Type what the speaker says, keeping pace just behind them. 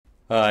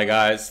Hi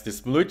guys, this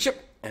is Malucha,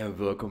 and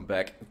welcome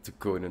back to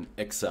Conan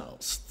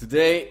Exiles.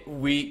 Today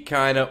we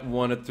kinda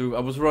wanted to... I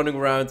was running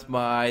around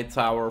my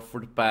tower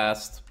for the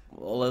past,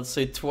 well, let's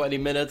say 20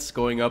 minutes,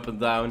 going up and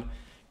down,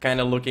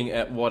 kinda looking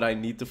at what I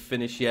need to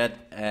finish yet,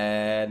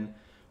 and...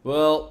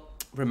 Well,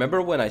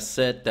 remember when I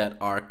said that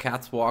our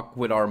catwalk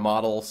with our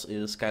models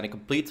is kinda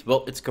complete?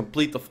 Well, it's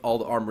complete of all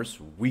the armors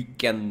we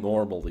can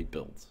normally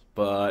build,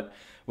 but...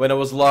 When I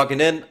was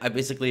logging in, I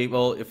basically,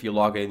 well, if you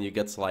log in, you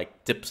get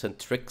like tips and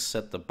tricks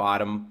at the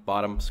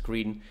bottom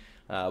screen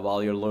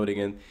while you're loading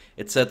in.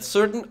 It said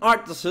certain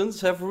artisans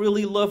have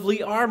really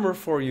lovely armor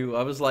for you.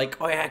 I was like,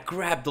 oh yeah,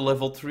 grab the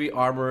level 3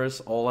 armors,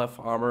 all have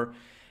armor.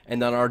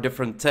 And then our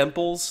different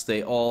temples,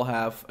 they all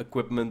have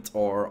equipment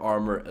or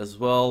armor as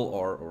well,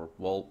 or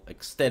well,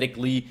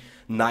 aesthetically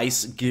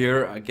nice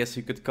gear, I guess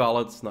you could call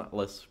it. It's not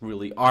less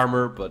really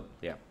armor, but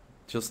yeah,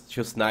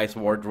 just nice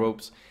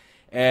wardrobes.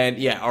 And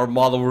yeah, our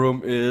model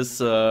room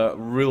is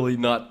really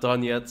not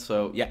done yet,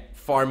 so yeah,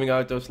 farming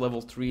out those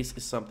level 3s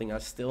is something I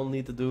still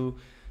need to do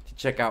to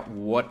check out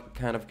what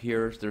kind of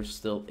gears there's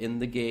still in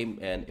the game,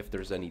 and if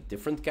there's any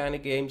different kind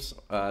of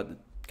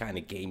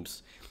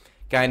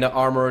kind of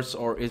armors,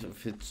 or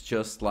if it's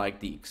just like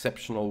the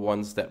exceptional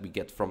ones that we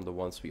get from the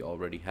ones we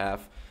already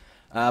have.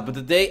 But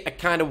today I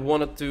kind of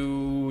wanted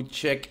to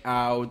check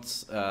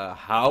out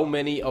how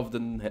many of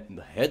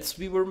the heads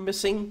we were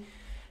missing.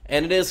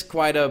 And it is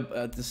quite a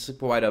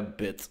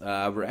bit.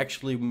 We're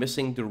actually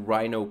missing the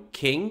Rhino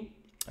King,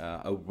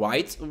 a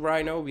white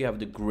Rhino. We have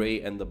the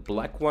gray and the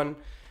black one.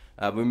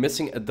 We're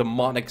missing a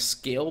demonic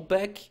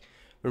scaleback.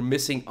 We're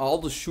missing all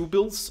the shoe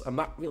bills. I'm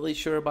not really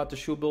sure about the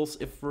shoe bills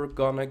if we're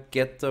gonna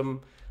get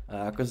them,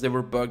 because they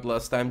were bugged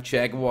last time.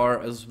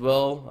 Jaguar as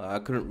well. I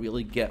couldn't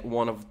really get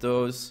one of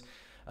those.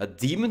 A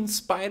demon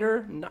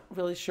spider. Not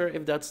really sure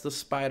if that's the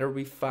spider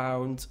we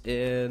found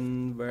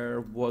in,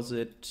 where was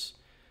it?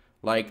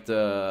 Like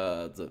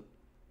the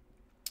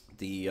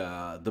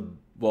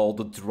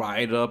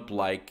dried up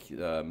like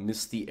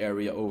misty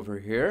area over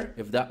here.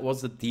 If that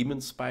was the demon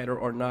spider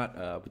or not,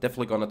 we're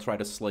definitely gonna try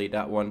to slay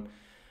that one.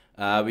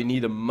 We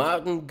need a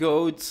mountain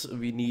goat.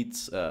 We need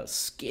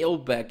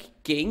scaleback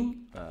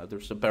king.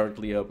 There's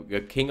apparently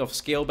a king of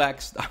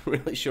scalebacks. Not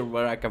really sure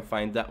where I can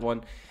find that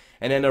one.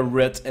 And then a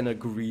red and a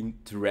green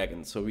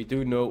dragon. So we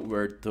do know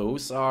where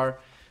those are.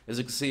 As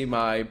you can see,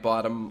 my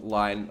bottom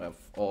line,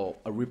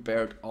 I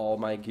repaired all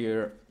my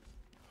gear,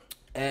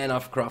 and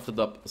I've crafted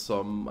up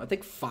some, I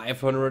think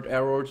 500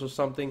 arrows or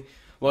something.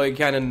 Well, you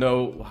kind of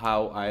know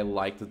how I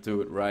like to do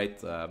it, right?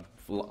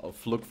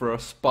 Look for a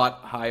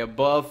spot high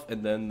above,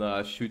 and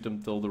then shoot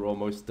them till they're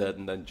almost dead,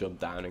 and then jump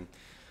down and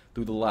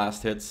do the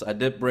last hits. I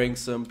did bring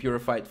some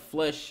purified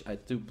flesh. I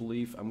do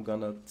believe I'm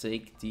gonna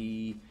take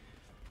the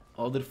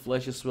other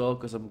flesh as well,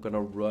 because I'm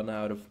gonna run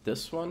out of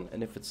this one,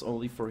 and if it's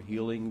only for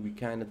healing, we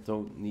kind of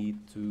don't need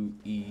to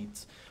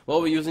eat.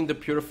 Well, we're using the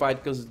purified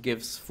because it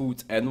gives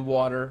food and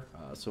water,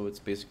 so it's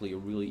basically a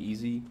really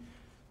easy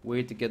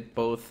way to get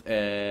both,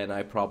 and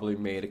I probably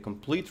made a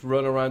complete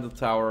run around the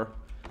tower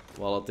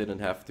while I didn't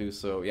have to.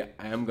 So yeah,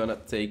 I am gonna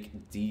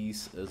take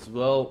these as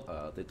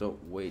well. They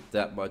don't weigh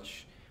that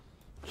much,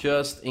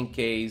 just in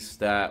case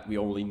that we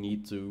only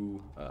need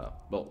to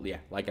well, yeah,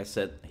 like I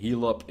said,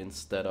 heal up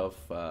instead of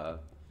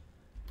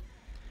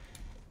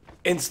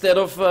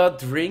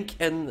drink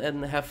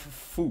and have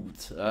food.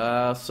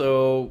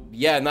 So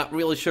yeah, not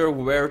really sure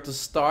where to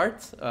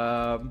start.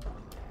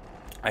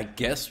 I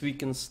guess we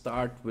can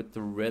start with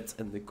the red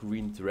and the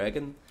green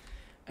dragon.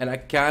 And I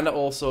kinda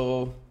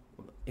also,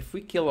 if we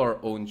kill our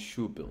own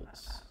shoe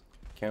bills,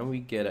 can we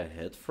get a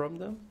head from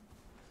them?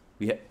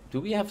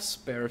 Do we have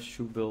spare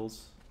shoe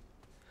bills?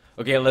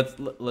 Okay,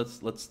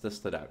 let's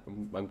test it out.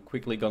 I'm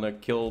quickly gonna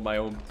kill my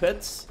own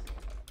pets.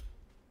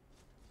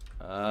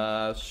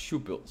 Shoe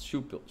build.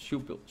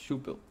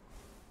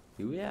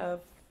 Do we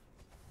have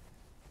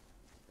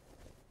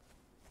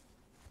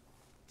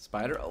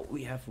spider? Oh,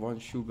 we have one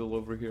shoe build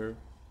over here.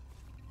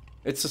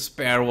 It's a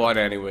spare one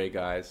anyway,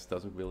 guys.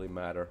 Doesn't really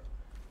matter.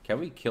 Can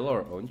we kill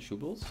our own shoe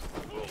builds?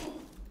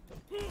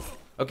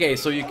 Okay,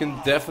 so you can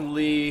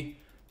definitely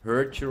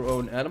hurt your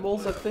own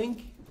animals, I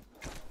think.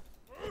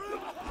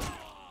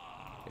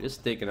 It is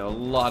taking a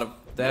lot of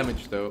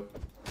damage though.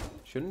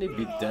 Shouldn't it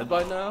be dead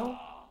by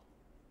now?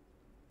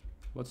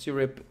 What's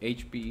your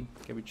HP?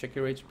 Can we check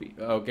your HP?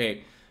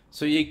 Okay,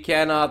 so you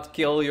cannot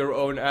kill your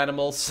own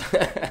animals.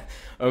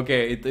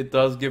 Okay, it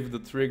does give the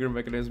trigger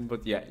mechanism,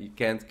 but yeah, you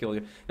can't kill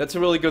you. That's a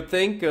really good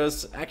thing,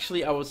 because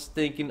actually I was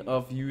thinking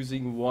of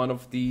using one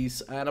of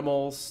these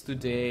animals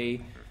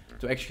today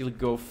to actually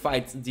go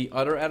fight the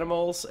other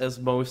animals, as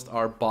most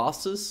are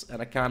bosses,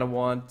 and I kind of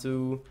want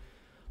to,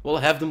 well,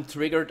 have them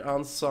triggered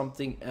on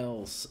something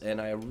else, and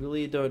I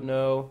really don't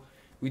know.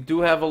 We do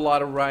have a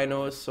lot of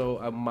rhinos, so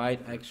I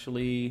might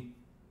actually...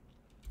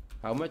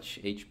 How much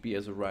HP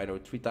as a rhino?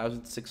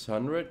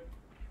 3,600?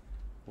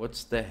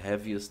 What's the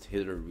heaviest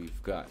hitter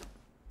we've got?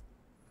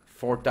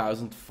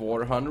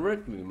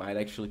 4,400? We might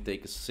actually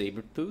take a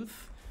saber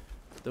tooth.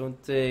 Don't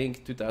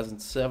think.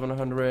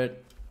 2,700.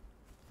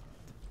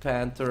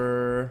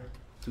 Panther.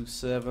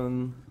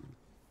 2,700.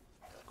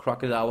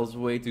 Crocodile is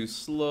way too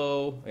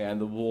slow, and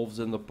the wolves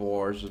and the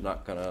boars are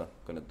not gonna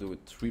do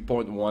it.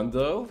 3.1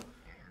 though.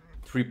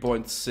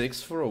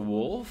 3.6 for a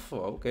wolf.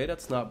 Okay,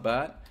 that's not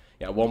bad.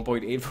 Yeah,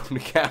 1.8 from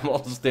the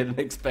camels. Didn't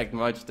expect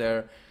much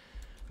there.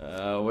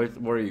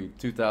 What were you?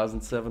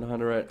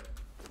 2,700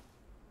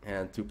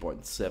 and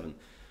 2.7.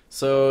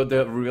 So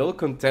the real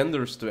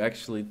contenders to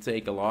actually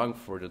take along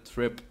for the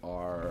trip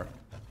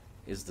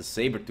is the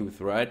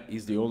saber-tooth, right?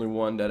 He's the only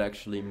one that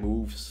actually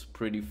moves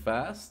pretty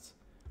fast.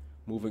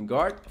 Moving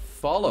guard,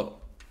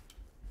 follow.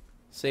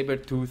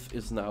 Saber-tooth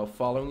is now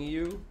following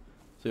you.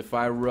 So if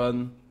I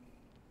run,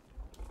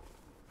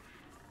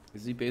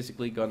 is he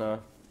basically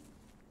gonna?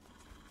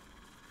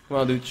 Come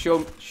on, dude,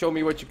 show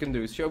me what you can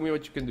do. Show me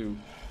what you can do.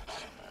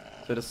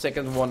 So the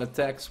second one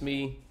attacks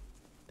me.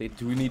 They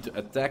do need to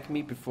attack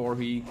me before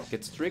he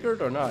gets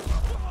triggered or not?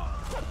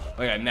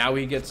 Oh yeah, now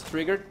he gets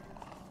triggered.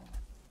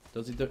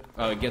 Does he?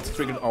 He gets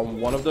triggered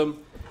on one of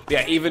them.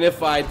 Yeah, even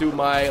if I do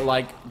my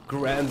like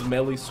grand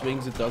melee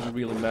swings, it doesn't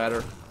really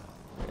matter.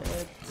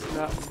 It's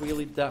not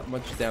really that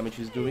much damage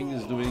he's doing.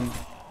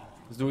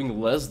 He's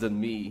doing less than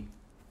me.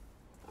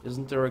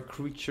 Isn't there a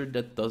creature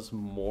that does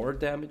more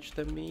damage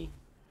than me?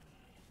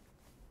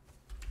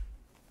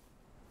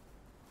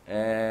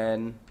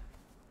 And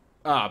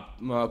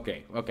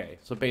okay.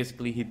 So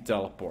basically he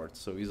teleports,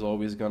 so he's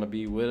always gonna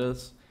be with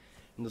us.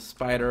 And the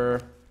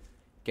spider,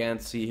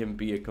 can't see him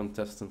be a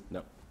contestant.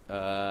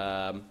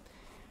 No.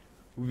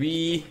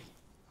 We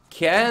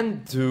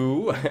can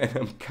do, and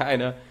I'm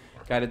kind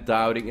of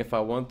doubting if I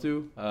want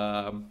to,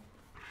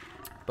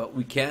 but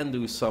we can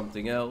do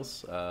something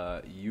else.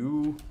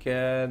 You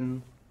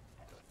can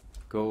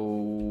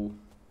go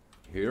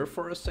here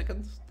for a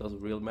second.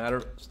 Doesn't really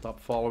matter. Stop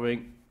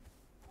following.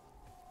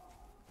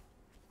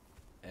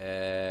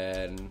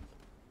 And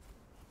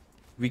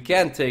we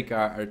can take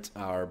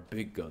our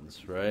big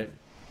guns, right?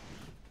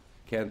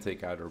 Can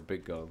take out our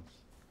big guns.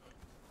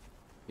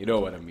 You know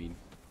what I mean.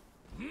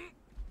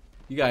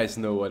 You guys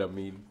know what I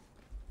mean.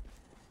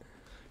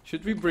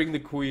 Should we bring the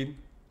queen?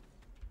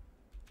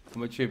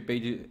 How much have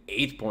paid you?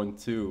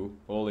 8.2.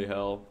 Holy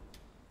hell.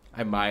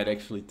 I might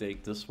actually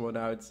take this one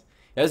out.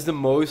 He has the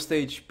most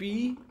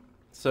HP,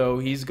 so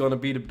he's gonna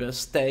be the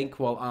best tank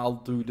while I'll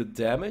do the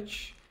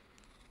damage.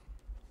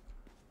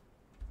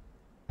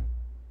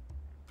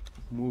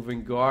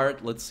 Moving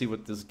guard. Let's see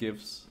what this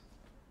gives.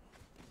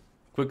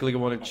 Quickly, I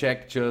want to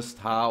check just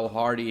how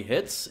hard he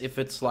hits. If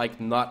it's like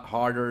not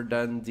harder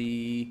than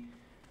the...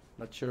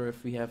 Not sure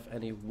if we have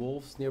any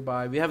wolves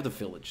nearby. We have the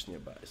village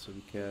nearby, so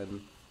we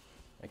can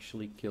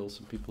actually kill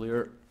some people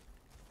here.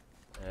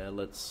 And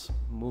let's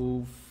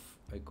move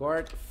a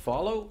guard.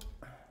 Follow.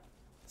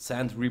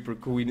 Sand Reaper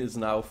Queen is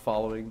now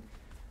following.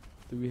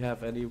 Do we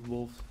have any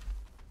wolves?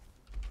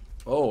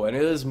 Oh, and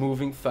it is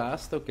moving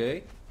fast.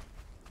 Okay.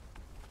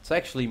 It's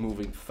actually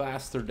moving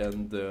faster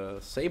than the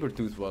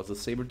saber-tooth was. The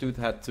saber-tooth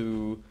had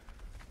to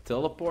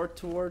teleport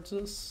towards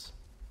us.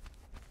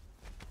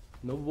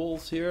 No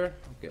wolves here.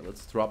 Okay,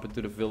 let's drop it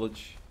to the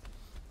village.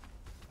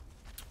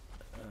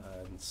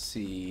 And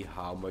see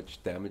how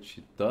much damage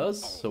it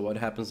does. So what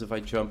happens if I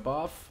jump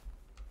off?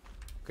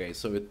 Okay,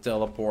 so it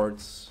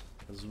teleports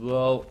as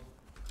well.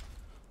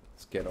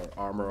 Let's get our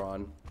armor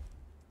on.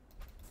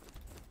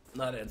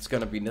 Not that it's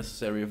gonna be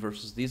necessary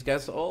versus these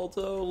guys,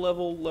 although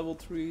level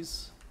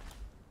 3s.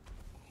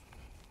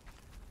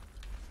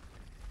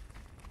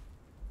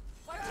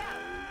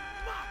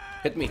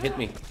 Hit me, hit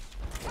me.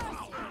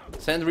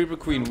 Sand Reaper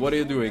Queen, what are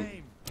you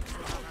doing?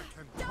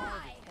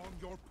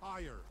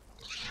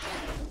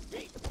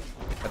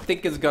 I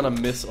think it's gonna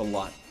miss a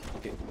lot.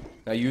 Okay,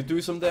 now you do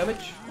some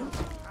damage.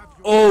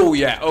 Oh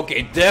yeah,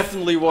 okay,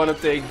 definitely want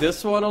to take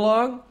this one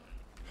along.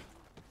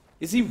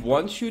 Is he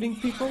one shooting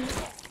people?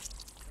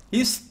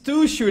 He's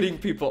two shooting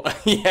people.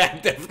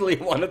 Yeah, definitely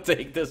want to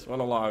take this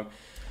one along.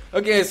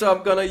 Okay, so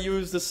I'm gonna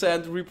use the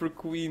Sand Reaper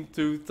Queen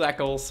to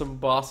tackle some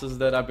bosses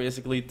that I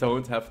basically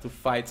don't have to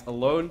fight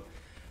alone.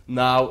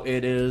 Now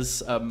it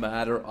is a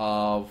matter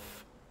of,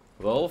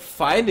 well,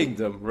 finding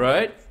them,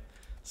 right?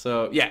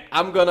 So yeah,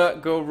 I'm gonna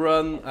go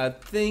run. I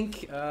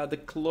think the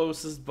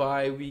closest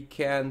buy we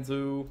can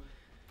do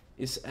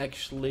is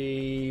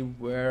actually,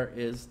 where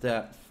is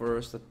that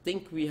first? I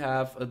think we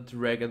have a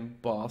dragon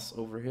boss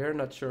over here.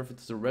 Not sure if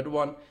it's the red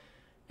one.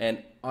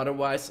 And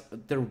otherwise,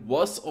 there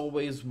was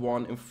always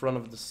one in front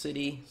of the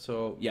city.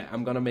 So yeah,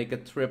 I'm gonna make a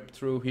trip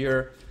through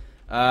here.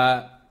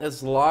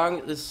 As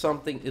long as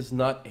something is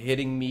not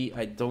hitting me,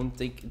 I don't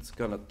think it's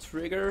gonna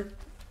trigger.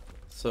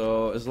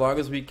 So as long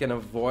as we can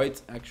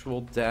avoid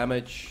actual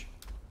damage,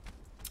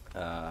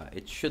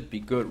 it should be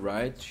good,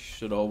 right?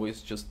 Should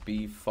always just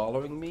be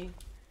following me.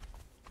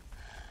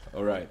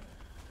 Alright.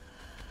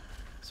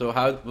 So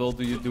how well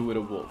do you do with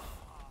a wolf?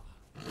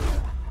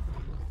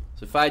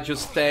 So if I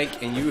just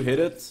tank and you hit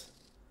it,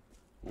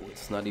 oh,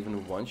 it's not even a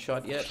one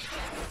shot yet.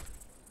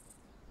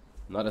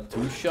 Not a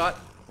two shot.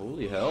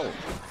 Holy hell.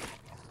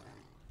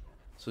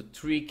 So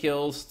 3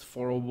 kills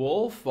for a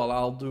wolf, while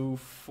I'll do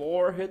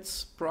 4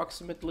 hits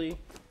approximately.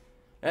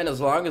 And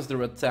as long as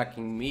they're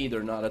attacking me,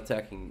 they're not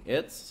attacking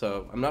it.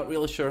 So I'm not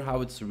really sure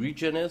how its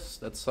regen is.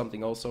 That's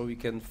something also we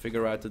can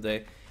figure out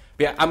today.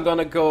 But yeah, I'm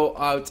gonna go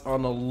out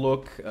on a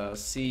look,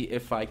 see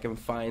if I can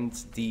find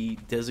the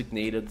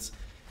designated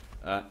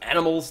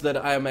animals that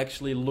I'm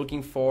actually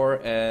looking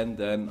for, and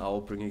then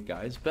I'll bring you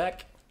guys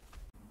back.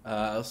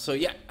 So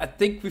yeah, I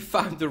think we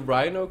found the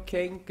Rhino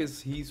King,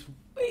 because he's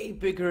way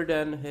bigger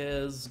than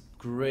his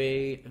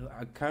gray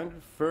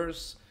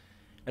counterfers.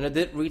 And I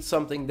did read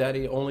something that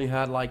he only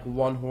had like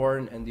one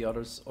horn and the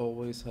others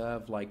always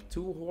have like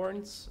 2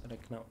 horns. And I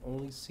can now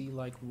only see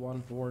like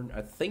 1 horn,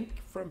 I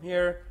think, from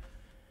here.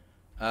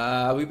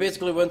 We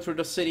basically went through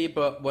the city,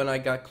 but when I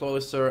got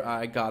closer,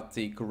 I got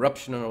the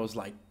corruption and I was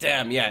like,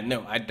 damn, yeah,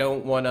 no, I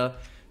don't want to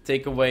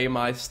take away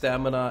my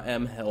stamina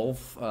and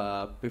health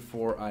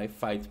before I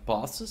fight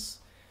bosses.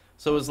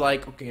 So it's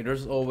like, okay,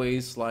 there's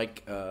always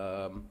like,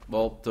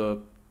 well,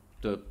 the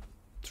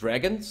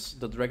dragons.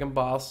 The dragon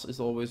boss is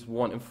always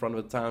one in front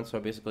of the town, so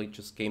I basically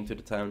just came to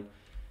the town.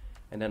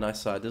 And then I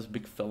saw this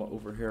big fella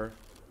over here.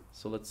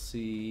 So let's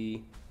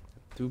see.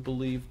 I do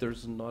believe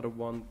there's another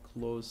one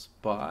close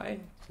by.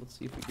 So let's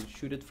see if we can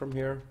shoot it from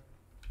here.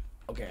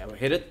 Okay, I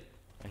hit it.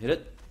 I hit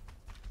it.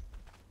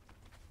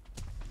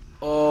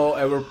 Oh,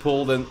 and we're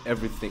pulled and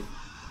everything.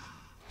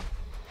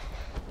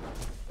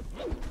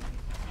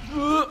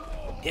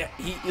 Yeah,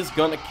 he is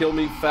gonna kill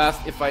me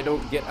fast if I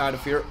don't get out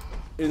of here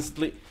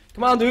instantly.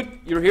 Come on, dude.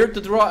 You're here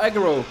to draw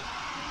aggro.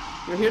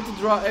 You're here to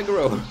draw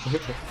aggro.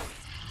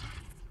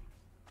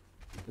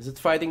 Is it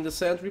fighting the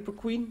Sand Reaper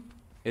Queen?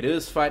 It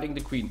is fighting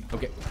the Queen.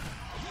 Okay.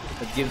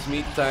 That gives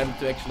me time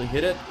to actually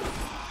hit it.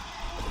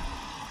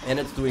 And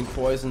it's doing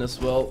poison as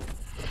well.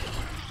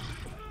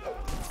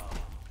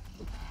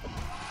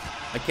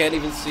 I can't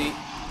even see.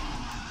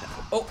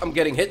 Oh, I'm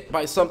getting hit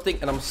by something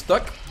and I'm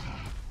stuck.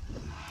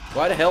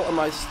 Why the hell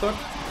am I stuck?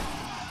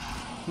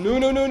 No,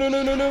 no, no, no,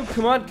 no, no, no.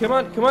 Come on, come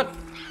on, come on.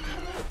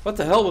 What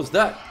the hell was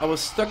that? I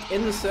was stuck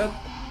in the Sand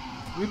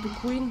Reaper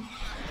Queen.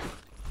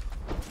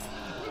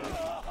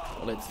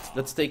 Well,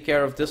 let's take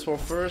care of this one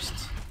first.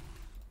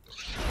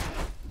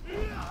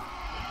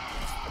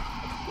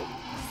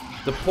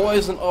 The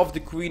poison of the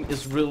Queen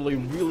is really,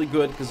 really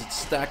good because it's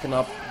stacking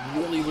up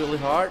really, really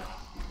hard.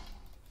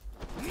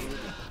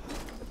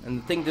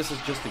 And I think this is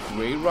just a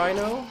gray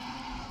Rhino.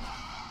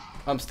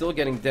 I'm still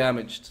getting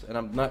damaged and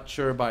I'm not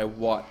sure by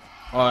what.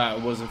 Oh, I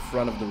was in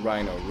front of the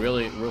Rhino.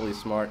 Really, really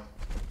smart.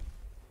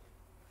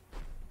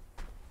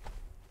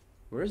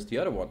 Where's the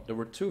other one? There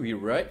were 2 here,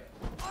 right?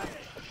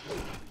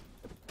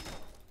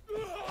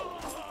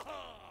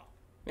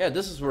 Yeah,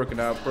 this is working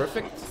out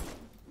perfect.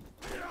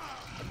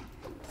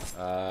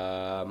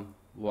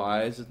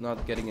 Why is it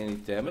not getting any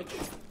damage?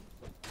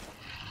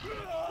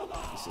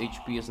 This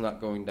HP is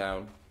not going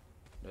down.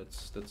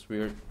 That's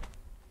weird.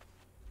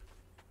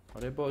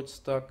 Are they both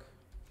stuck?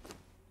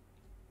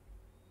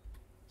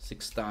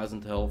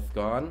 6,000 health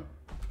gone.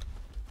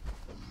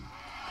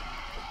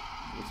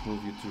 Let's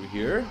move you through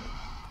here.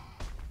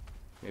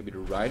 Maybe the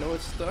Rhino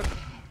is stuck.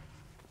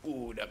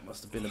 Ooh, that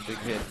must have been a big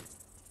hit.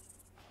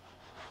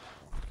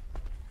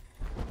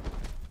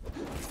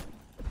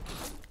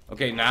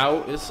 Okay,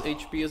 now his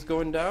HP is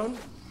going down.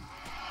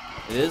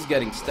 It is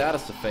getting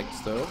status effects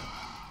though.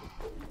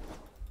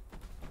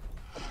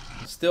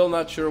 Still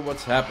not sure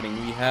what's happening.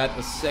 We had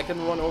a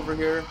second one over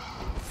here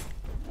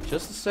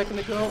just a second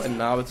ago, and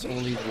now it's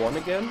only 1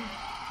 again.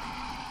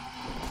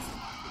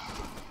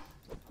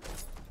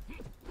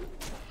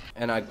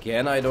 And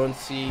again, I don't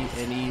see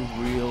any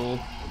real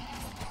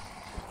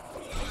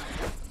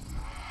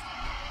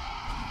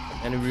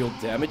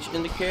damage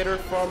indicator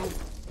from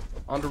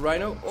on the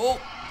Rhino. Oh,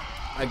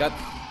 I got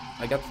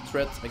the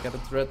threat. I got the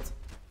threat.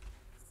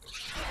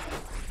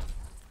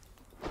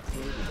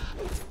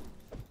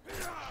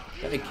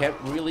 I can't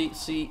really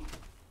see.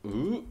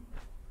 Ooh.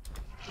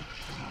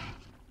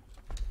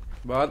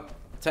 Come on,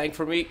 tank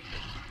for me.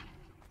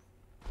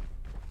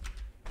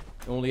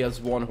 Only has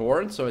 1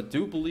 horn, so I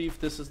do believe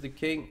this is the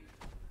king.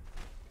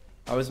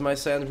 How is my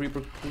Sand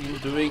Reaper Queen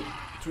doing?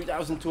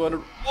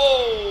 3,200.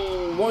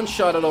 Whoa! One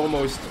shot it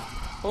almost.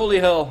 Holy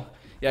hell.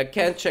 Yeah, I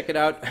can't check it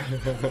out.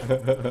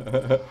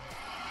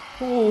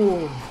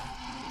 Ooh.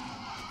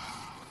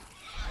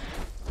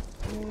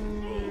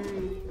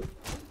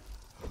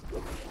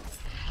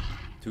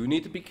 Do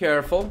need to be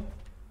careful.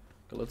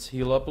 Okay, let's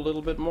heal up a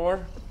little bit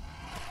more.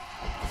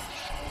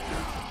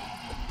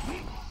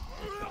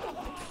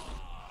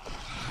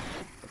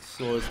 Let's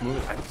slow his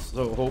movement. I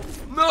so hope.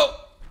 No!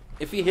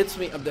 If he hits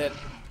me, I'm dead.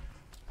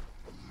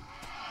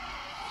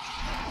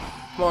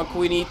 Come on,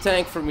 Queenie,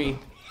 tank for me.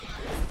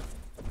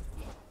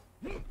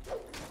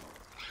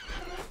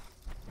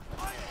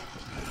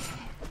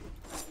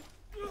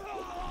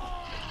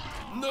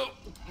 No!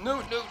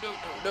 No, no, no, no,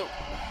 no.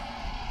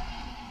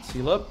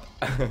 Seal up.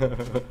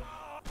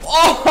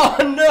 Oh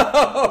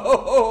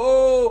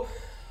no!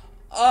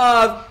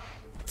 Ah,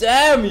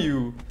 damn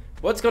you!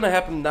 What's gonna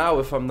happen now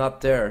if I'm not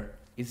there?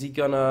 Is he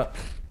gonna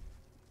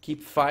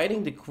keep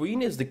fighting the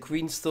Queen? Is the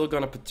Queen still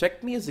gonna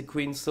protect me? Is the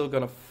Queen still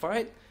gonna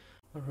fight?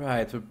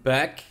 Alright, we're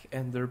back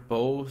and they're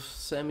both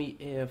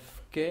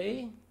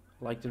semi-AFK.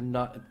 Like they're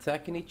not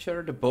attacking each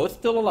other. They're both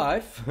still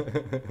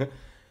alive.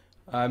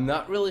 I'm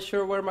not really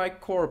sure where my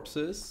corpse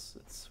is.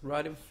 It's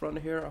right in front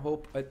here. I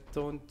hope I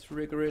don't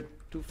trigger it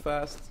too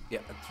fast. Yeah,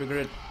 I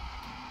triggered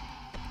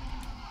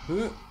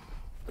it.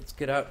 Let's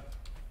get out.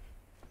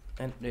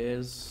 And it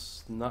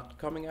is not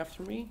coming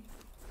after me.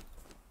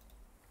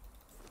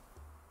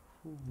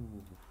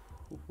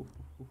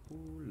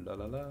 La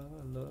la la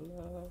la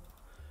la.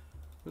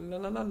 La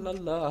la la la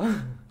la.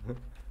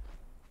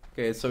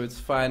 Okay, so it's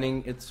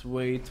finding its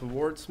way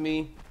towards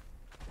me.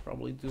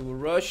 Probably do a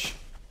rush.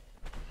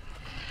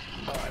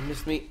 Oh, I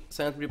missed me.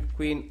 Sand Reaper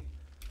Queen.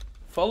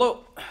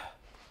 Follow.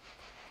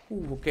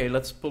 Ooh, okay,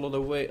 let's pull it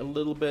away a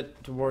little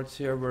bit towards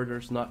here where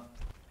there's not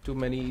too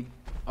many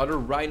other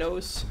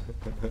rhinos.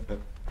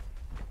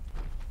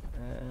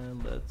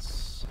 And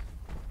let's...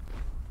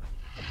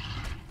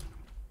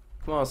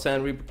 Come on,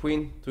 Sand Reaper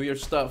Queen. Do your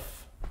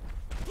stuff.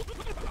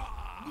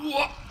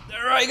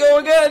 There I go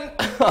again!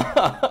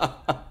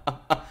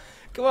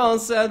 Come on,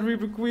 Sand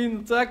Reaper Queen,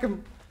 attack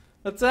him!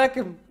 Attack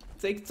him!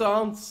 Take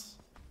taunts!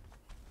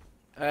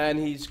 And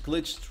he's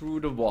glitched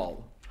through the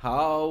wall.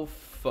 How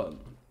fun!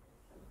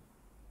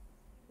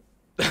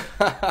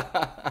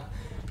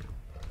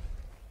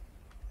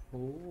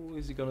 Oh,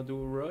 is he gonna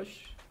do a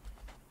rush?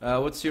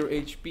 What's your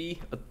HP?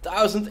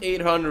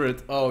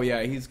 1,800! Oh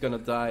yeah, he's gonna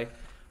die.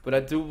 But I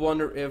do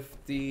wonder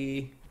if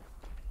the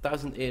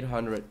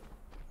 1,800...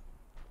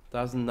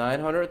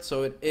 1,900,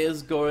 so it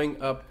is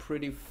going up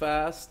pretty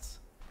fast.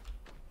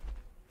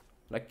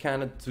 I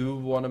kind of do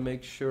want to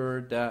make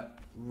sure that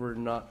we're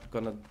not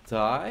gonna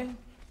die.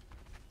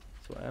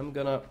 So I'm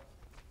gonna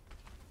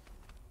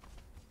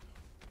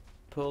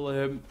pull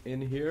him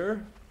in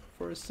here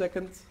for a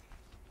second.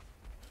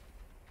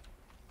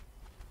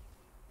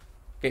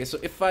 Okay, so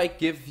if I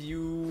give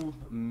you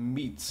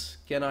meat,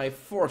 can I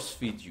force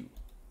feed you?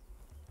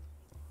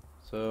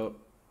 So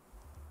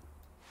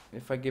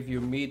if I give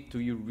you meat, do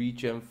you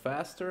regen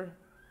faster?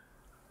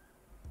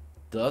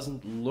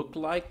 Doesn't look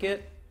like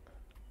it.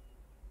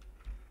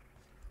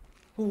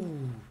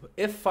 Ooh.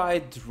 If I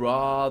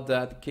draw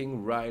that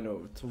King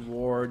Rhino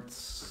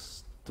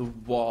towards the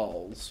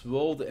walls,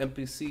 will the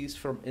NPCs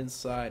from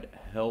inside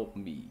help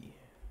me?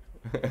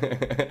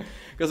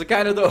 Because I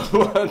kind of don't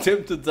want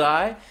him to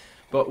die,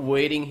 but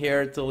waiting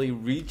here till he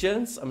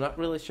regens. I'm not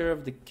really sure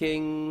if the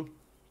King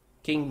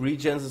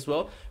regens as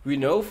well. We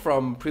know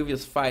from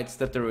previous fights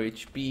that their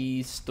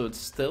HP stood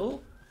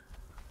still.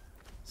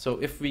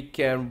 So if we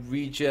can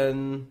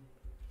regen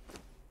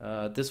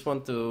this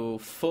one to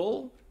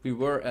full, we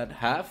were at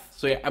half.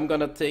 So yeah, I'm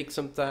gonna take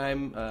some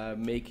time,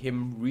 make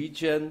him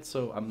regen,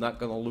 so I'm not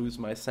gonna lose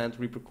my Sand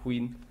Reaper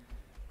Queen.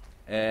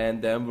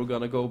 And then we're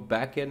gonna go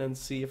back in and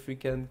see if we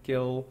can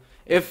kill...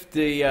 If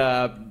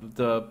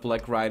the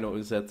Black Rhino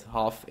is at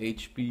half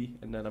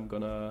HP, and then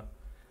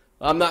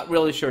I'm not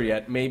really sure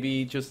yet.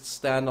 Maybe just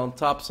stand on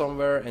top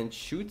somewhere and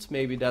shoot.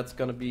 Maybe that's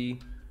gonna be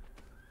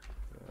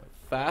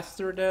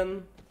faster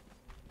then.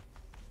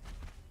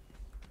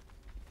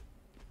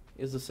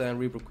 Is the Sand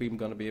Reaper Queen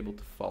gonna be able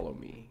to follow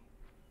me?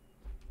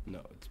 No,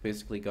 it's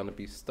basically gonna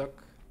be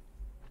stuck.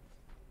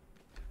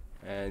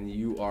 And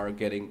you are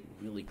getting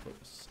really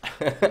close.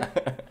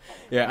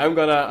 Yeah, I'm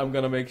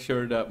gonna make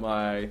sure that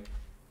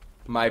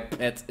my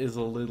pet is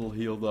a little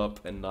healed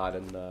up and not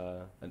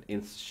an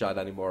insta shot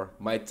anymore.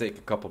 Might take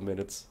a couple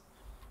minutes.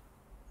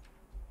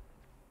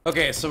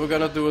 Okay, so we're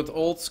gonna do it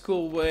old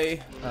school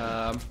way.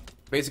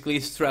 Basically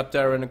strap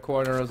there in the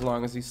corner as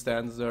long as he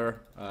stands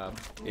there.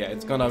 Yeah,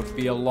 it's gonna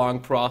be a long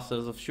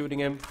process of shooting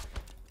him.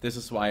 This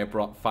is why I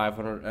brought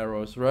 500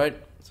 arrows,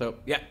 right? So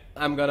yeah,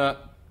 I'm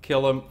gonna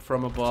kill him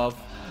from above.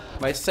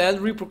 My Sand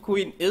Reaper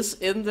Queen is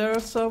in there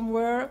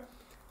somewhere.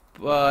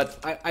 But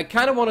I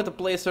kind of wanted to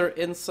place her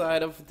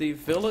inside of the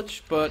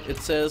village, but it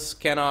says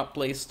cannot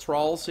place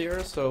thralls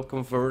here, so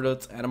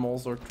converted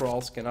animals or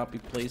thralls cannot be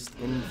placed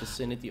in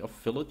vicinity of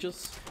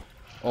villages.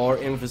 Or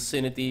in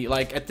vicinity,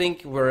 like I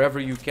think wherever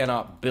you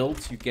cannot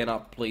build, you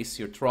cannot place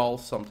your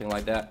thralls, something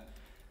like that.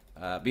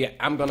 But yeah,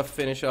 I'm gonna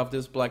finish off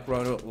this Black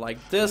Rhino like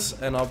this,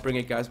 and I'll bring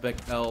it guys back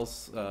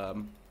else.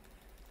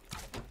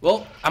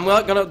 Well, I'm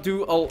not gonna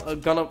do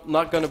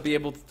not gonna be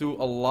able to do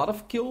a lot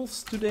of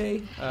kills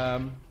today.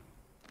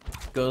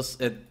 Because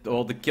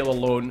the kill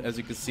alone, as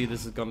you can see,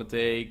 this is gonna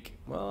take,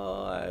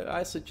 well,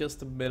 I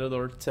suggest a minute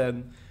or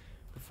 10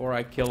 before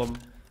I kill him.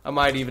 I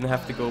might even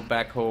have to go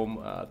back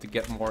home to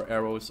get more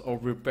arrows or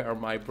repair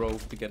my bow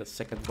to get a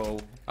second bow.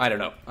 I don't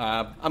know.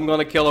 I'm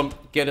gonna kill him,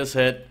 get his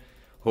head,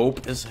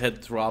 hope his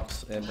head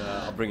drops, and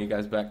I'll bring you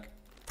guys back.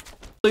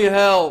 Holy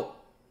hell!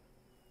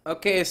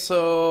 Okay,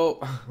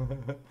 so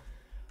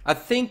I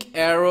think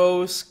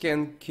arrows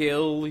can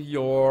kill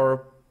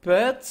your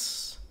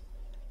pets.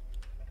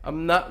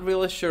 I'm not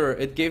really sure.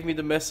 It gave me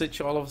the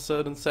message all of a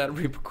sudden Sand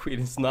Reaper Queen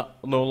is no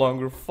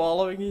longer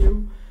following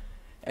you.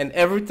 And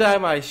every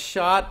time I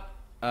shot,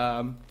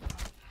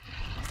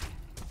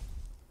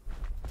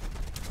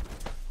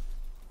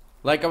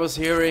 like I was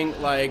hearing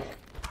like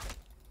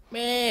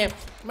meh,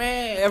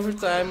 meh, every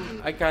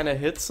time I kind of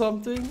hit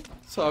something.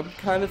 So I'm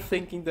kind of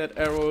thinking that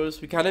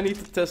arrows, we kind of need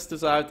to test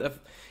this out.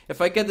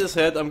 If I get this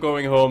hit, I'm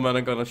going home and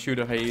I'm gonna shoot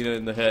a hyena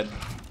in the head.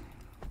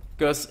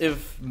 Because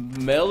if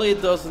melee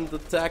doesn't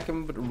attack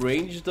him, but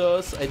range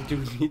does, I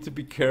do need to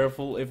be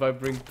careful if I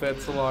bring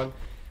pets along.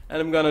 And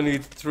I'm gonna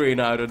need to train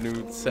out a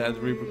new Sand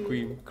Reaper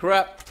Queen.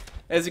 Crap!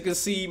 As you can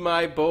see,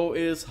 my bow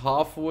is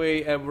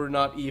halfway and we're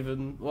not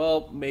even,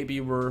 well, maybe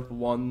we're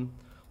one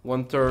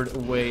third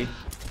away.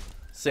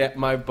 So yeah,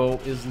 my bow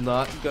is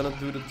not gonna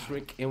do the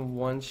trick in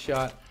one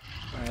shot.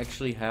 I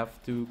actually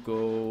have to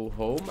go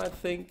home, I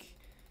think,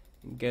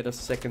 and get a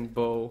second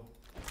bow.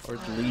 Or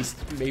at least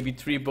maybe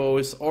 3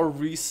 bows, or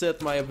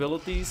reset my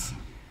abilities.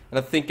 And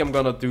I think I'm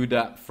gonna do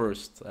that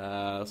first.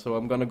 So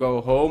I'm gonna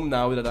go home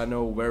now that I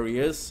know where he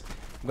is.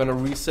 I'm gonna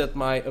reset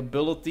my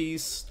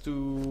abilities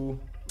to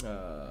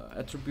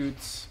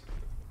attributes,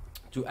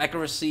 to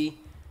accuracy,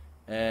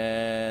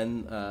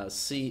 and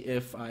see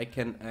if I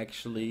can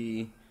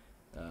actually,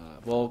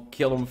 well,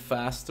 kill him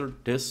faster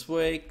this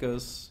way.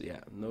 Cause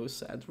yeah, no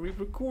Sand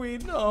Reaper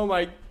Queen. Oh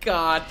my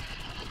god.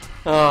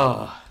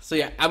 Oh, so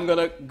yeah, I'm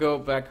gonna go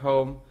back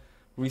home,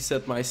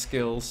 reset my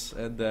skills,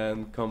 and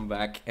then come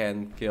back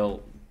and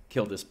kill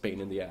this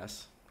pain in the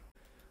ass.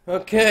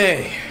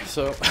 Okay,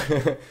 so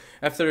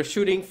after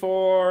shooting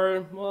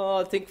for, well,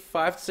 I think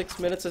 5 to 6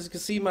 minutes, as you can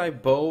see my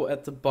bow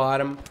at the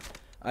bottom,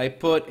 I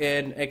put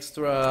in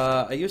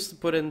extra, I used to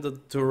put in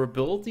the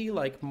durability,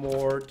 like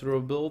more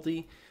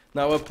durability.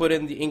 Now I put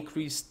in the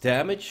increased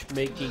damage,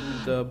 making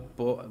the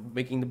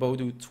bow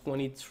do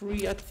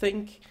 23, I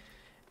think.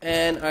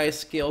 And I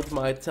scaled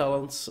my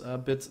talents a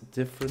bit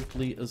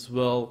differently as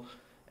well.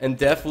 And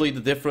definitely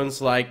the difference,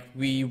 like,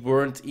 we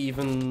weren't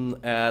even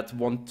at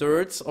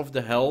 1/3 of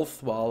the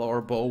health while our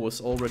bow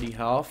was already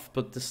half.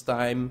 But this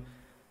time,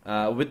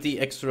 with the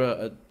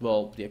extra,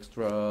 well, the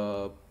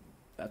extra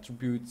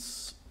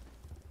attributes.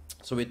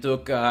 So we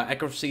took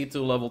accuracy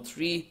to level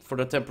 3 for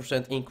the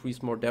 10%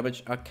 increase more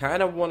damage. I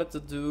kind of wanted to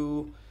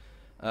do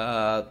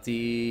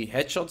the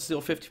headshots deal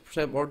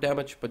 50% more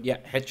damage, but yeah,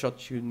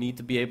 headshots you need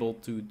to be able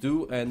to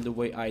do, and the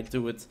way I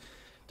do it,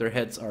 their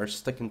heads are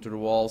stuck into the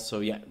wall, so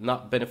yeah,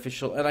 not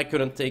beneficial, and I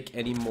couldn't take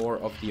any more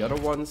of the other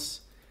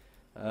ones.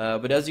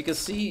 But as you can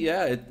see,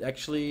 yeah, it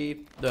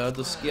actually,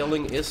 the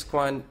scaling is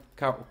quite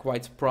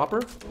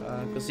proper,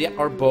 because yeah,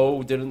 our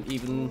bow didn't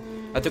even,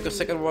 I took a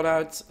second one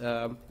out,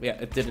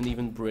 yeah, it didn't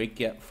even break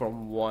yet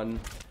from one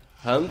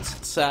hunt.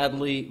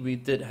 Sadly, we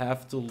did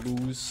have to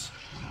lose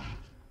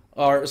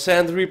our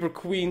Sand Reaper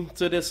Queen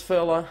to this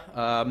fella.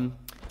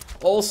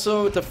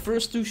 Also, the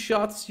first 2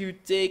 shots you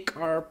take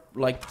are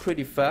like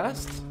pretty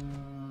fast,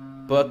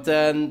 but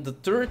then the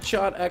third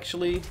shot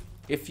actually,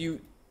 if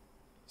you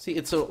see,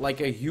 it's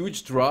like a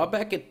huge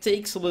drawback. It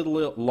takes a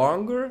little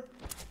longer,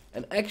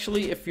 and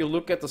actually, if you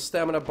look at the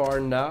stamina bar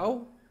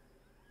now,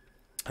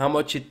 how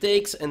much it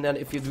takes, and then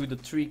if you do the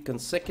 3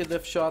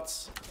 consecutive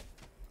shots,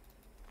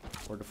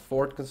 or the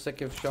 4th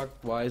consecutive shot,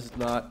 why is it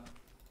not?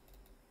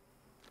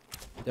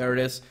 There it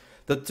is.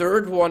 The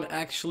third one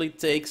actually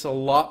takes a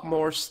lot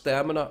more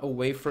stamina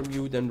away from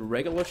you than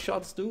regular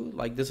shots do.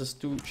 Like this is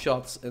 2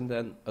 shots and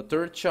then a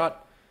third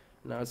shot.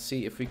 Now let's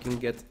see if we can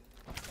get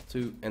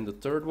 2 and the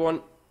third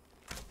one.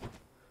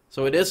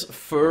 So it is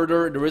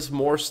further, there is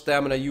more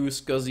stamina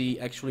used because he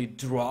actually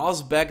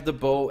draws back the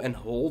bow and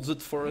holds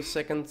it for a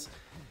second.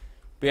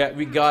 But yeah,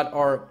 we got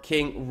our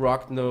King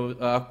Rhino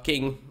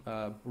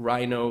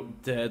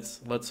dead.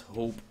 Let's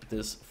hope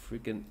this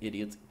freaking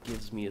idiot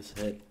gives me his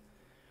head.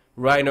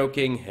 Rhino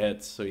King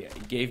head. So yeah, he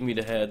gave me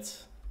the head.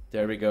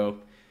 There we go.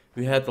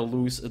 We had to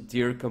lose a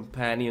dear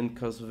companion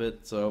because of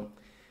it. So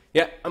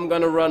yeah, I'm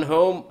gonna run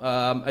home.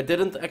 I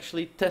didn't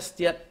actually test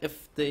yet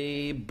if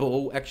the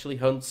bow actually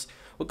hunts,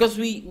 because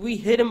we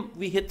hit him.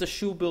 We hit the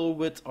shoe bill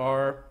with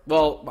our.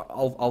 Well,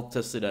 I'll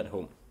test it at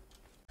home.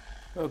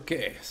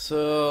 Okay,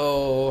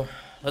 so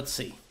let's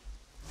see.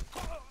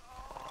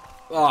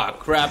 Ah,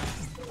 crap!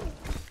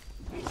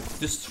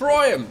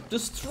 Destroy him!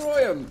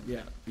 Destroy him!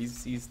 Yeah,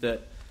 he's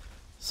dead.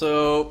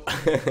 So,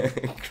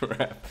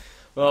 crap.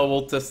 Well,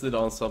 we'll test it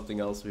on something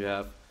else we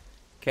have.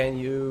 Can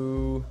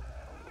you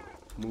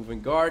move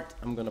and guard?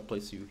 I'm gonna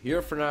place you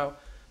here for now.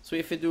 So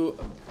if you do...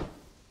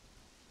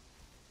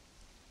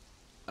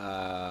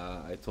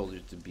 I told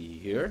you to be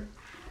here.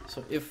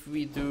 So if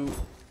we do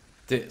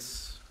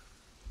this,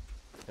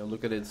 and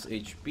look at its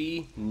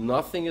HP,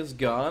 nothing is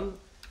gone.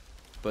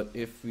 But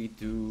if we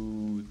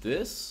do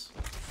this...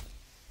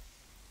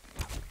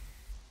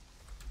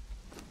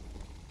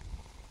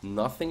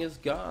 nothing is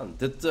gone.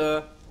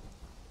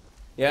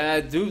 Yeah,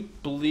 I do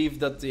believe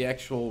that the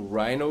actual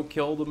Rhino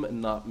killed him and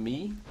not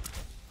me.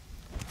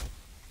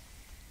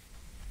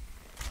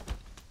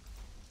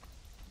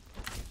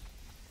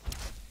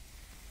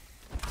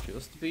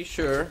 Just to be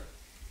sure.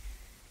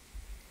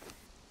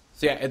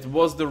 So yeah, it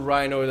was the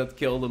Rhino that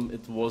killed him,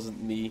 it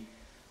wasn't me.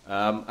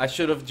 I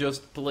should have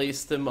just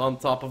placed him on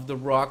top of the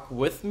rock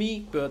with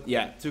me, but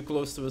yeah, too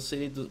close to a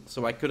city,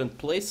 so I couldn't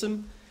place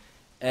him.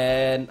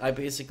 And I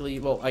basically,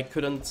 well, I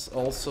couldn't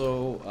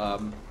also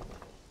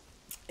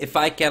If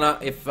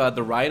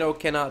the Rhino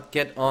cannot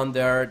get on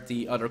there,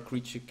 the other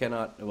creature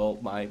cannot. Well,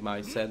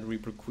 my Sand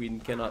Reaper Queen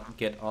cannot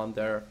get on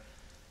there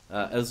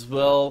as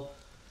well.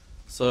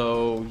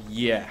 So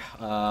yeah,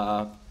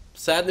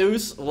 sad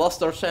news.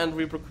 Lost our Sand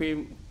Reaper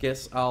Queen.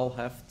 Guess I'll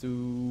have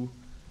to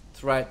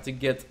try to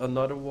get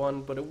another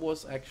one, but it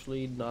was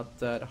actually not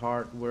that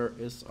hard. Where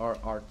is our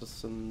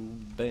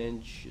artisan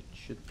bench? It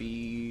should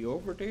be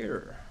over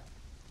there.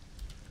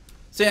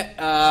 So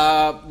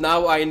yeah,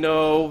 now I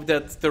know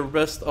that the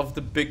rest of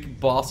the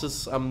big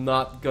bosses I'm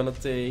not gonna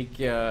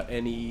take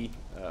any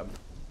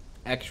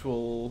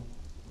actual...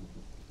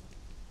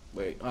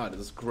 Wait, this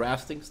is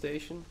crafting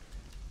station.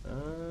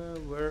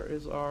 Where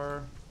is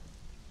our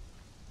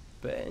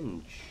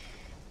bench?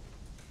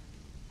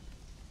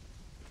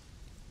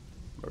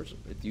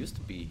 It used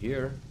to be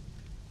here,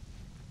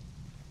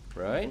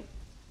 right?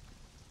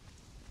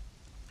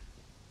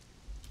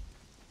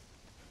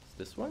 Is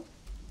this one?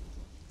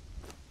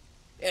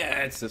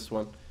 Yeah, it's this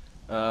one.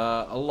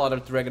 A lot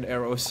of dragon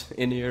arrows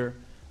in here,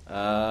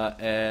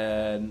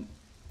 and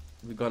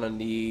we're gonna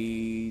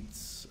need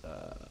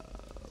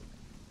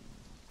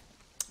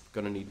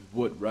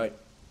wood, right?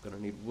 Gonna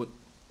need wood.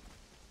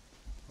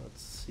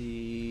 Let's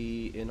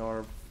see, in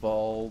our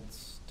vault,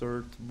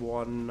 third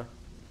one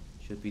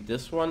should be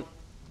this one.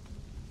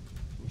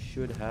 We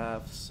should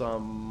have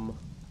some,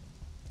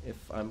 if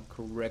I'm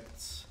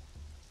correct.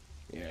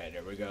 Yeah,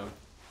 there we go.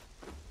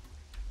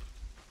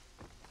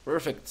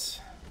 Perfect.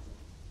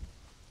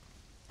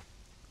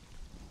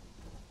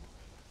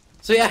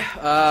 So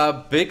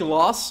yeah, big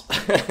loss.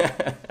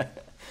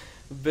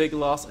 Big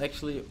loss.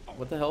 Actually,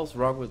 what the hell's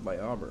wrong with my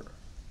armor?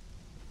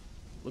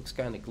 Looks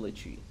kind of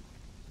glitchy.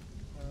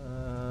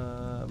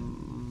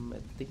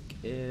 I think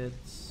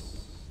it's...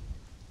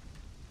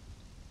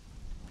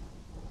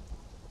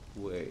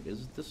 Wait,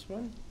 is it this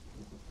one?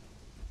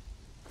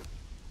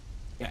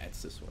 Yeah,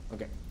 it's this one.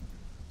 Okay.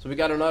 So we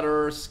got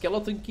another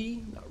skeleton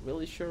key. Not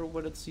really sure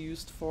what it's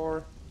used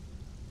for.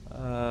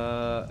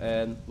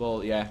 And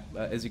well, yeah,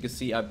 as you can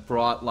see, I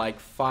brought like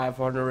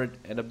 500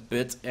 and a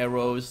bit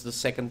arrows the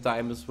second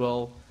time as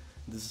well.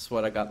 This is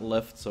what I got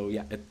left. So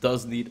yeah, it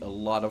does need a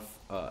lot of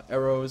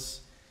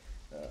arrows.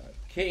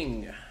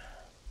 King.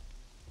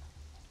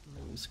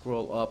 Let me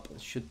scroll up.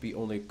 It should be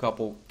only a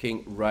couple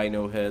King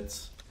Rhino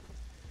heads.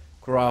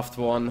 Craft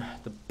one.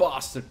 The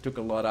bastard took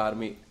a lot out of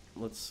me.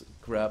 Let's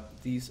grab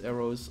these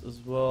arrows as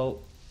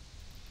well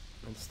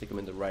and stick them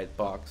in the right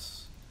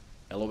box.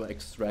 Aloe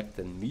extract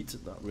and meat.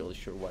 Not really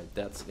sure why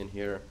that's in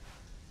here.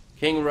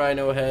 King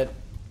Rhino head.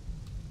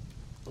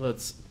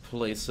 Let's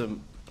place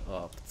him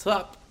up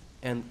top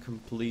and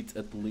complete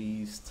at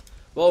least.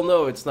 Well,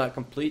 no, it's not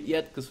complete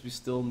yet because we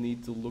still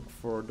need to look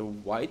for the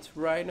white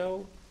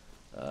Rhino.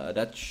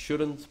 That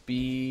shouldn't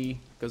be,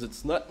 because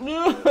it's not.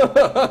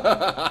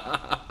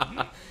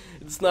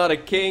 It's not a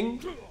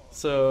king.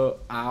 So,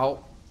 ow.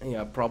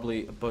 Yeah,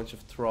 probably a bunch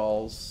of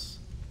trolls.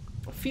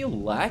 I feel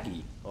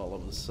laggy all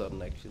of a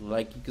sudden, actually.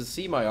 Like, you can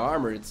see my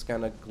armor, it's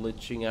kind of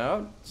glitching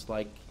out. It's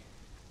like,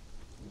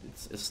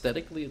 it's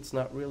aesthetically, it's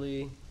not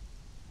really...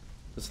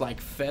 It's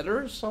like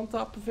feathers on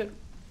top of it.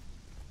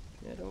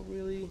 Yeah, I don't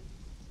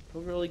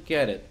really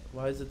get it.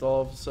 Why is it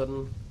all of a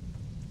sudden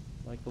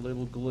like a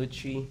little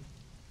glitchy?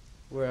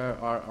 Where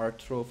are our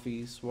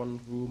trophies? One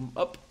room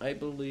up, I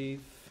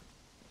believe.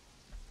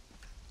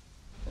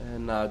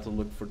 And now to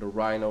look for the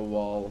Rhino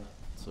wall.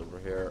 It's over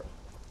here.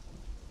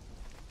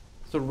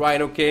 It's the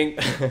Rhino King.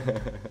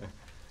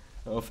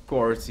 Of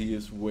course, he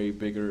is way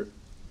bigger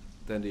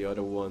than the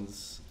other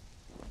ones.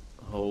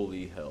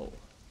 Holy hell.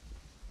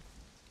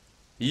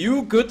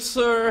 You, good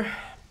sir,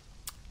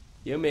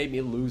 you made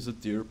me lose a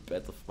dear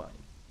pet of mine.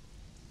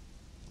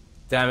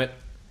 Damn it.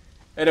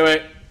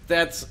 Anyway,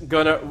 that's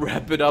gonna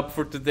wrap it up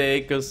for today,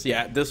 because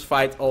yeah, this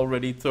fight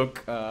already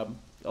took a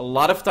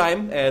lot of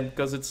time, and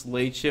because it's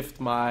late shift,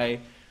 my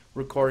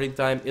recording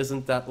time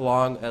isn't that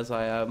long as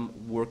I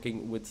am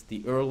working with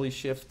the early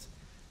shift.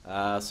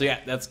 So yeah,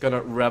 that's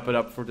gonna wrap it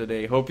up for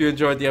today. Hope you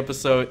enjoyed the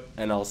episode,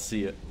 and I'll see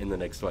you in the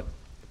next one.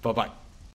 Bye bye.